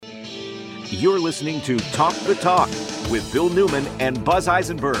You're listening to Talk the Talk with Bill Newman and Buzz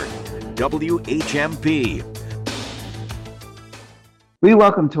Eisenberg, WHMP. We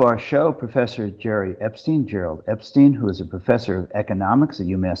welcome to our show Professor Gerald Epstein, who is a professor of economics at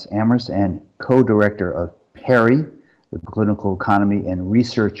UMass Amherst and co-director of PERI, the Political Economy and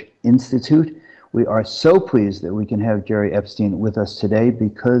Research Institute. We are so pleased that we can have Gerald Epstein with us today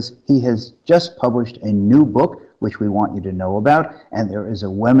because he has just published a new book, which we want you to know about, and there is a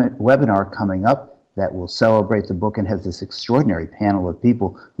webinar coming up that will celebrate the book and has this extraordinary panel of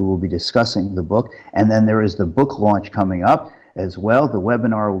people who will be discussing the book. And then there is the book launch coming up as well. The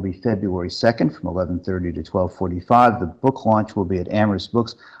webinar will be February 2nd from 11:30 to 12:45. The book launch will be at Amherst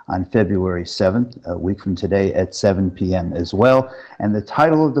Books on February 7th, a week from today at 7 p.m. as well. And the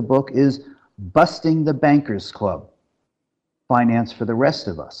title of the book is Busting the Bankers Club, Finance for the Rest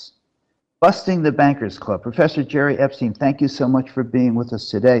of Us. Busting the Bankers Club. Professor Gerald Epstein, thank you so much for being with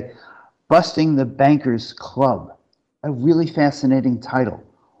us today. Busting the Bankers Club, a really fascinating title.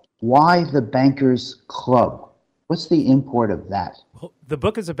 Why the Bankers Club? What's the import of that? Well, the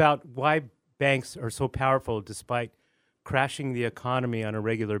book is about why banks are so powerful despite crashing the economy on a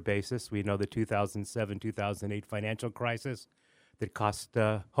regular basis. We know the 2007-2008 financial crisis that cost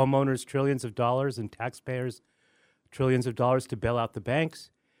homeowners trillions of dollars and taxpayers trillions of dollars to bail out the banks.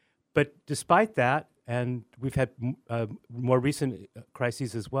 But despite that, and we've had more recent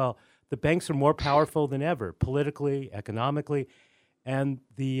crises as well, the banks are more powerful than ever, politically, economically. And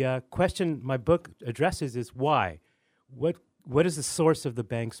the question my book addresses is why? What is the source of the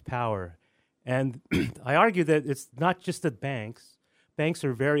bank's power? And I argue that it's not just the banks. Banks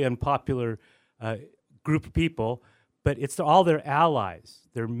are a very unpopular group of people, but it's all their allies.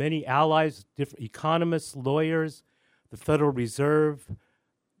 There are many allies, different economists, lawyers, the Federal Reserve,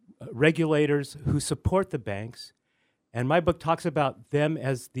 regulators who support the banks. And my book talks about them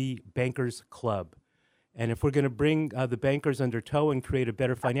as the bankers' club. And if we're going to bring the bankers under tow and create a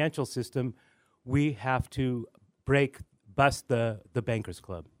better financial system, we have to bust the bankers'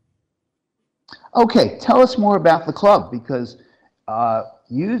 club. Okay, tell us more about the club, because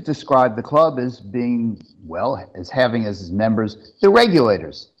you described the club as being, well, as having as its members the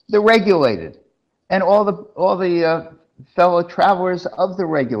regulators, the regulated, and all the fellow travelers of the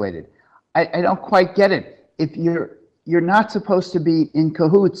regulated. I don't quite get it. If you're not supposed to be in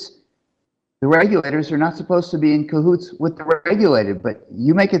cahoots, the regulators are not supposed to be in cahoots with the regulated, but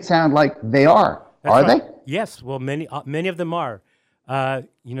you make it sound like they are. That's are right. they? Yes. Well, many of them are.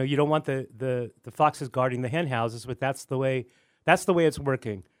 You don't want the foxes guarding the hen houses, but that's the way it's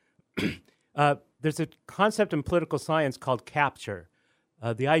working. There's a concept in political science called capture.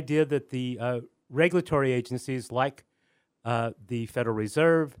 The idea that the regulatory agencies like the Federal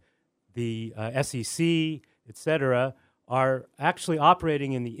Reserve, the SEC, et cetera, are actually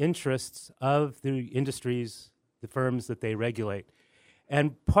operating in the interests of the industries, the firms that they regulate.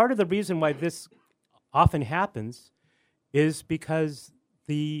 And part of the reason why this often happens is because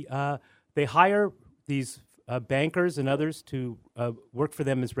they hire these bankers and others to work for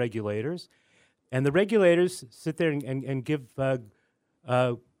them as regulators, and the regulators sit there and give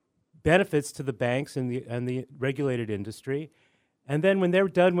benefits to the banks and the regulated industry. And then when they're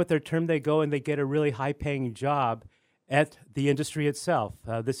done with their term, they go and they get a really high-paying job at the industry itself.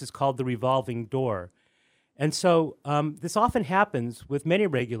 This is called the revolving door. And so this often happens with many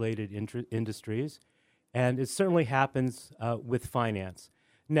regulated industries, and it certainly happens with finance.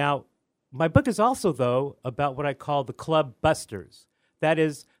 Now, my book is also, though, about what I call the club busters. That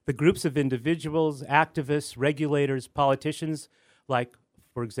is, the groups of individuals, activists, regulators, politicians, like,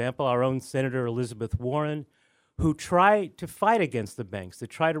 for example, our own Senator Elizabeth Warren, who try to fight against the banks, to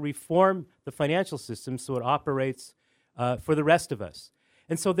try to reform the financial system so it operates for the rest of us.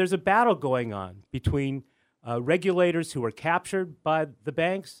 And so there's a battle going on between regulators who are captured by the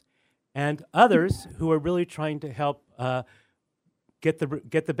banks and others who are really trying to help get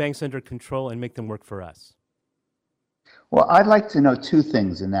the banks under control and make them work for us. Well, I'd like to know two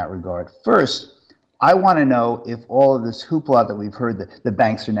things in that regard. First, I want to know if all of this hoopla that we've heard, that the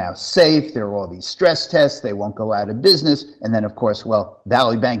banks are now safe, there are all these stress tests, they won't go out of business, and then, of course, well,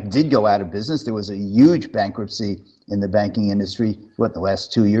 Valley Bank did go out of business. There was a huge bankruptcy in the banking industry, the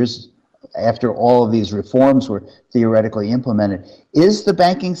last 2 years, after all of these reforms were theoretically implemented. Is the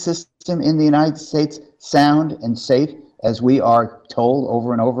banking system in the United States sound and safe, as we are told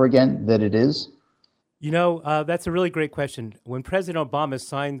over and over again that it is? You know, that's a really great question. When President Obama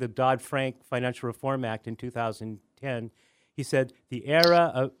signed the Dodd-Frank Financial Reform Act in 2010, he said the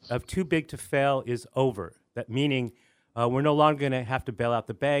era of too big to fail is over. That meaning we're no longer going to have to bail out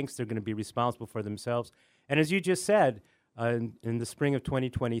the banks. They're going to be responsible for themselves. And as you just said, in the spring of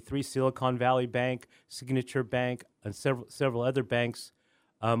 2023, Silicon Valley Bank, Signature Bank, and several other banks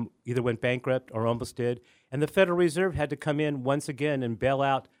either went bankrupt or almost did. And the Federal Reserve had to come in once again and bail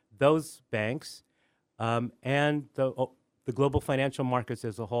out those banks and the global financial markets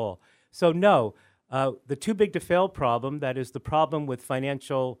as a whole. So no, the too big to fail problem, that is the problem with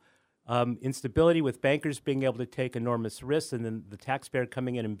financial instability, with bankers being able to take enormous risks and then the taxpayer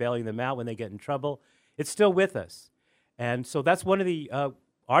coming in and bailing them out when they get in trouble, it's still with us. And so that's one of the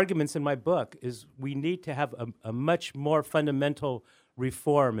arguments in my book is we need to have a much more fundamental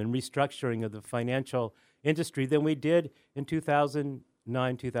reform and restructuring of the financial industry than we did in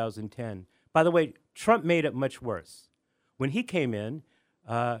 2009, 2010. By the way, Trump made it much worse. When he came in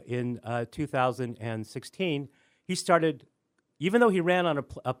 2016, he started, even though he ran on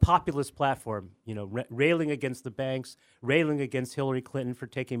a populist platform, railing against the banks, railing against Hillary Clinton for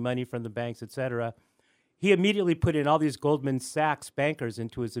taking money from the banks, et cetera, he immediately put in all these Goldman Sachs bankers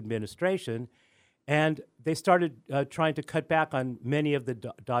into his administration, and they started trying to cut back on many of the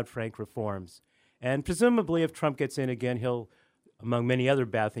Dodd-Frank reforms. And presumably, if Trump gets in again, he'll, among many other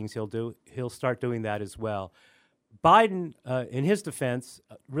bad things he'll start doing that as well. Biden, in his defense,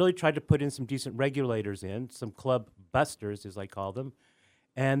 really tried to put in some decent regulators some club busters, as I call them,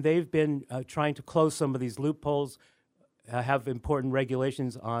 and they've been trying to close some of these loopholes, have important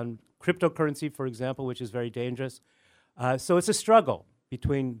regulations on cryptocurrency, for example, which is very dangerous. So it's a struggle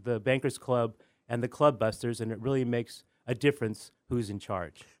between the Bankers Club and the club busters, and it really makes a difference who's in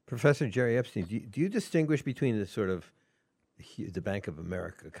charge. Professor Jerry Epstein, do you distinguish between the sort of the Bank of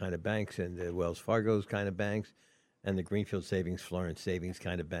America kind of banks and the Wells Fargo's kind of banks and the Greenfield Savings, Florence Savings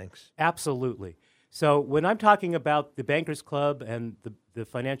kind of banks? Absolutely. So when I'm talking about the Bankers Club and the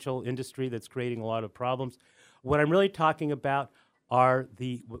financial industry that's creating a lot of problems, what I'm really talking about are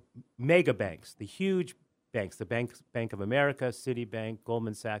the mega banks, the huge banks, the Bank of America, Citibank,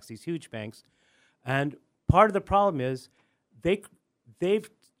 Goldman Sachs, these huge banks. And part of the problem is they've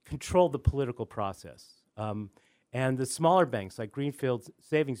controlled the political process. And the smaller banks like Greenfield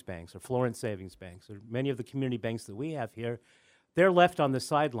Savings Banks or Florence Savings Banks or many of the community banks that we have here, they're left on the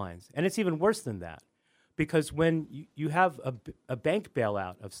sidelines. And it's even worse than that, because when you have a bank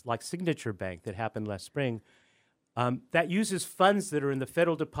bailout of like Signature Bank that happened last spring, that uses funds that are in the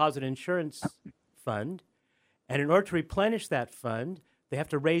Federal Deposit Insurance Fund. And in order to replenish that fund, they have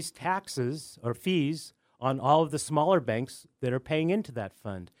to raise taxes or fees on all of the smaller banks that are paying into that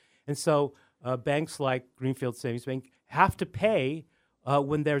fund. And so banks like Greenfield Savings Bank have to pay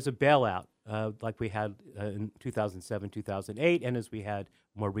when there's a bailout, like we had in 2007, 2008, and as we had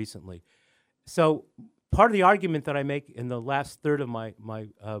more recently. So part of the argument that I make in the last third of my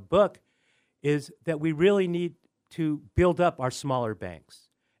book is that we really need to build up our smaller banks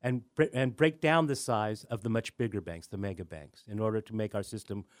and break down the size of the much bigger banks, the mega banks, in order to make our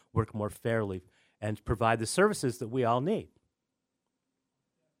system work more fairly and provide the services that we all need.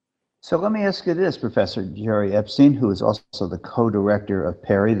 So let me ask you this, Professor Jerry Epstein, who is also the co-director of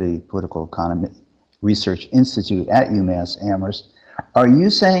PERI, the Political Economy Research Institute at UMass Amherst. Are you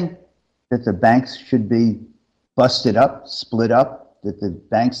saying that the banks should be busted up, split up, that the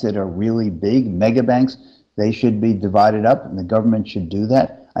banks that are really big, mega banks, they should be divided up and the government should do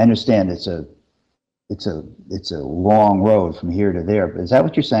that? I understand it's a long road from here to there, but is that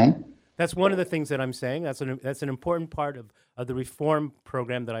what you're saying? That's one of the things that I'm saying. That's an important part of the reform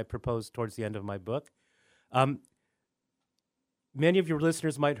program that I proposed towards the end of my book. Many of your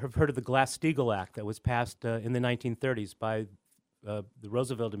listeners might have heard of the Glass-Steagall Act that was passed in the 1930s by the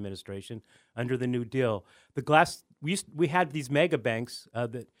Roosevelt administration under the New Deal. We had these mega banks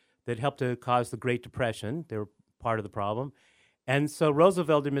that helped to cause the Great Depression. They were part of the problem. And so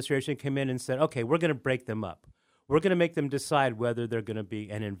Roosevelt administration came in and said, okay, we're going to break them up. We're going to make them decide whether they're going to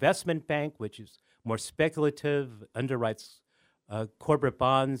be an investment bank, which is more speculative, underwrites corporate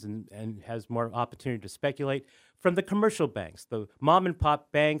bonds and has more opportunity to speculate, from the commercial banks, the mom and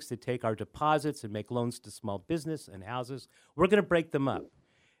pop banks that take our deposits and make loans to small business and houses. We're going to break them up.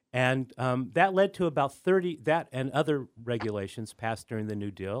 And that led to about 30, that and other regulations passed during the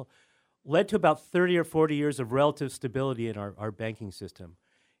New Deal, led to about 30 or 40 years of relative stability in our banking system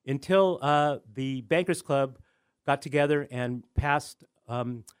until the Bankers Club got together and passed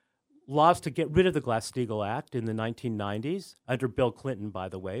laws to get rid of the Glass-Steagall Act in the 1990s, under Bill Clinton, by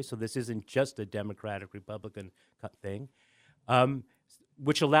the way, so this isn't just a Democratic-Republican thing,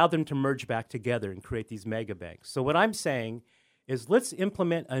 which allowed them to merge back together and create these mega banks. So what I'm saying is let's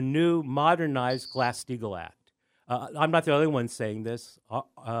implement a new, modernized Glass-Steagall Act. I'm not the only one saying this.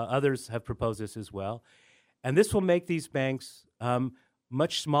 Others have proposed this as well. And this will make these banks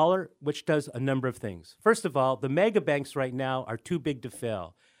much smaller, which does a number of things. First of all, the mega banks right now are too big to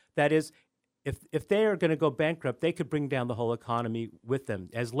fail. That is, if they are going to go bankrupt, they could bring down the whole economy with them,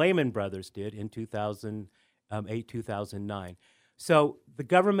 as Lehman Brothers did in 2008, 2009. So the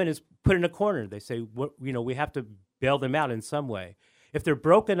government is put in a corner. They say, we have to bail them out in some way. If they're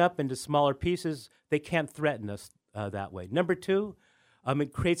broken up into smaller pieces, they can't threaten us that way. Number two,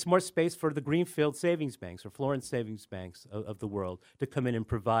 it creates more space for the Greenfield savings banks or Florence savings banks of the world to come in and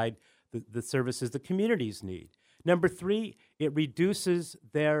provide the services the communities need. Number three, it reduces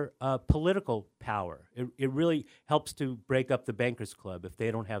their political power. It really helps to break up the bankers club if they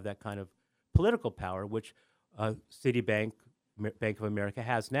don't have that kind of political power, which Citibank, Bank of America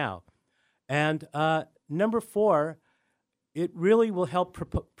has now. And number four, it really will help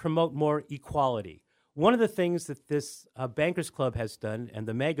promote more equality. One of the things that this bankers club has done and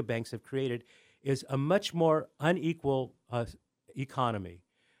the mega banks have created is a much more unequal economy.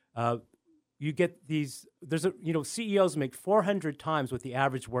 You get these, CEOs make 400 times what the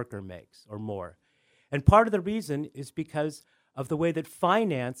average worker makes or more. And part of the reason is because of the way that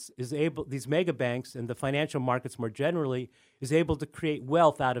finance is able, these mega banks and the financial markets more generally, is able to create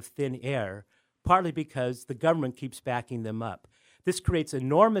wealth out of thin air, partly because the government keeps backing them up. This creates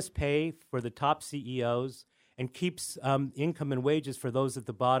enormous pay for the top CEOs and keeps income and wages for those at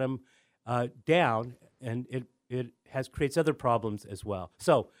the bottom down, and it creates other problems as well.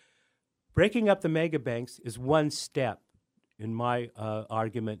 So breaking up the mega banks is one step in my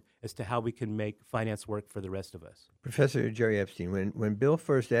argument as to how we can make finance work for the rest of us. Professor Jerry Epstein, when Bill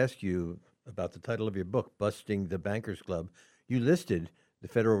first asked you about the title of your book, Busting the Bankers Club, you listed the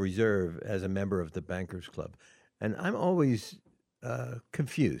Federal Reserve as a member of the Bankers Club. And I'm always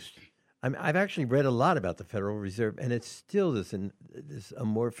confused. I've actually read a lot about the Federal Reserve, and it's still this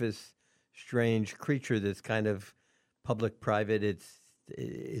amorphous, strange creature that's kind of public-private.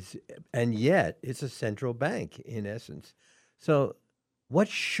 And yet it's a central bank in essence. So what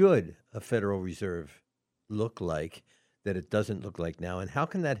should a Federal Reserve look like that it doesn't look like now, and how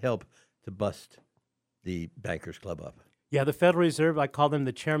can that help to bust the Bankers Club up? Yeah, the Federal Reserve, I call them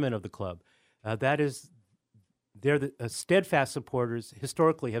the chairman of the club. They're the steadfast supporters,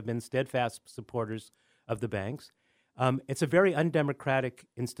 historically have been steadfast supporters of the banks. It's a very undemocratic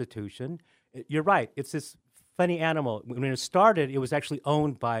institution. You're right, it's this funny animal. When it started, it was actually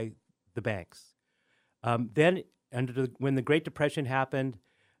owned by the banks. Then, when the Great Depression happened,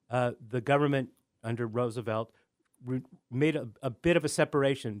 the government under Roosevelt made a bit of a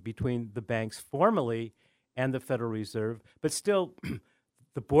separation between the banks formally and the Federal Reserve, but still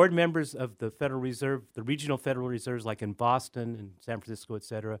the board members of the Federal Reserve, the regional Federal Reserves, like in Boston and San Francisco, et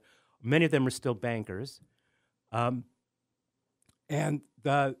cetera, many of them are still bankers. And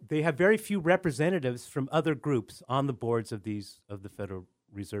they have very few representatives from other groups on the boards of the Federal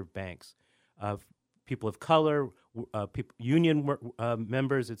Reserve banks, people of color, union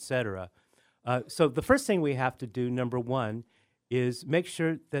members, et cetera. So the first thing we have to do, number one, is make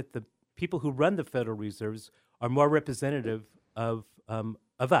sure that the people who run the Federal Reserves are more representative of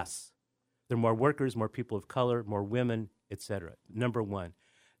us. There are more workers, more people of color, more women, et cetera, number one.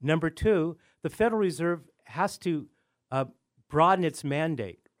 Number two, the Federal Reserve has to broaden its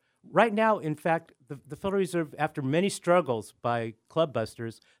mandate. Right now, in fact, the Federal Reserve, after many struggles by club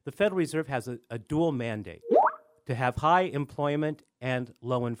busters, the Federal Reserve has a dual mandate to have high employment and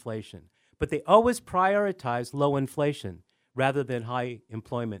low inflation. But they always prioritize low inflation rather than high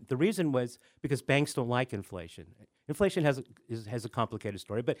employment. The reason was because banks don't like inflation. Inflation has a complicated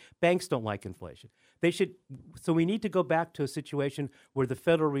story, but banks don't like inflation. So we need to go back to a situation where the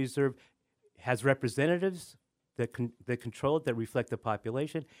Federal Reserve has representatives that control it, that reflect the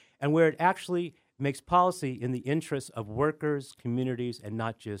population, and where it actually makes policy in the interests of workers, communities, and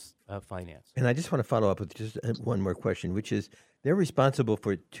not just finance. And I just want to follow up with just one more question, which is they're responsible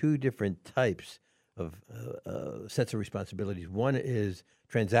for two different types of sets of responsibilities. One is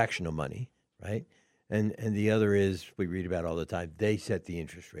transactional money, right? And the other is, we read about all the time, they set the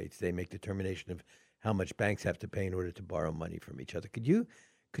interest rates. They make determination of how much banks have to pay in order to borrow money from each other. Could you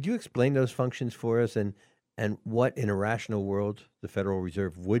explain those functions for us and what, in a rational world, the Federal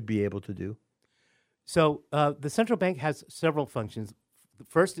Reserve would be able to do? So the central bank has several functions. The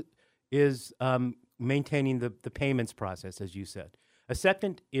first is maintaining the payments process, as you said. A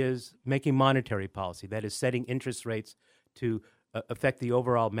second is making monetary policy, that is setting interest rates to affect the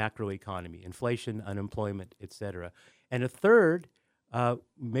overall macroeconomy, inflation, unemployment, et cetera. And a third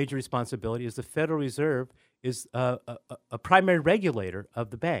major responsibility is the Federal Reserve is a primary regulator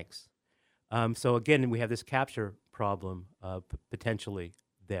of the banks. So again, we have this capture problem potentially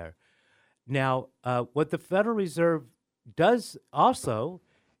there. Now, what the Federal Reserve does also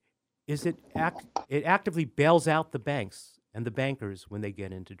is it actively bails out the banks and the bankers when they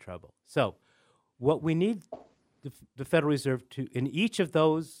get into trouble. So what we need the Federal Reserve to, in each of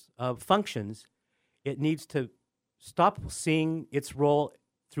those functions, it needs to stop seeing its role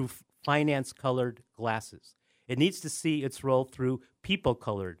through finance-colored glasses. It needs to see its role through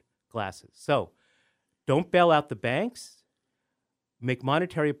people-colored glasses. So don't bail out the banks. Make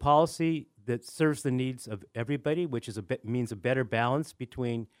monetary policy that serves the needs of everybody, which is means a better balance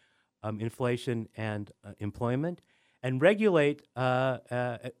between inflation and employment, and regulate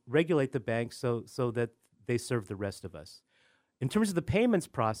the banks so that they serve the rest of us. In terms of the payments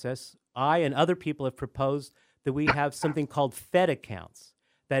process, I and other people have proposed that we have something called Fed accounts.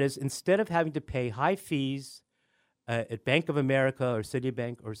 That is, instead of having to pay high fees at Bank of America or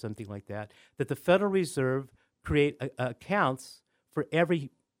Citibank or something like that, that the Federal Reserve create accounts for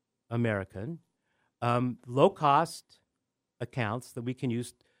every American, low-cost accounts that we can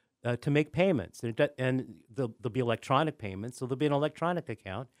use to make payments. And there'll be electronic payments, so there'll be an electronic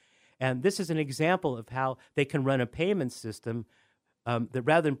account. And this is an example of how they can run a payment system that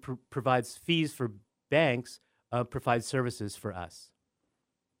rather than provides fees for banks, provides services for us.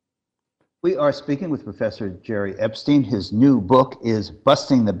 We are speaking with Professor Gerald Epstein. His new book is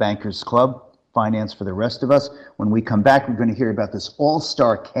Busting the Bankers Club, Finance for the Rest of Us. When we come back, we're going to hear about this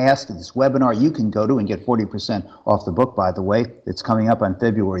all-star cast of this webinar you can go to and get 40% off the book, by the way. It's coming up on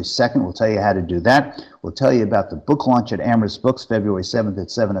February 2nd. We'll tell you how to do that. We'll tell you about the book launch at Amherst Books, February 7th at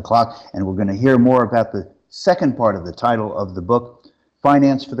 7 o'clock. And we're going to hear more about the second part of the title of the book,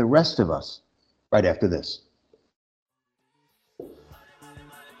 Finance for the Rest of Us, right after this.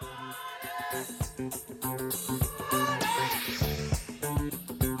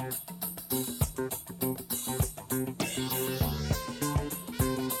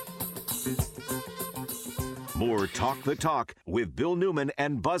 More Talk the Talk with Bill Newman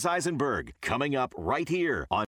and Buzz Eisenberg coming up right here on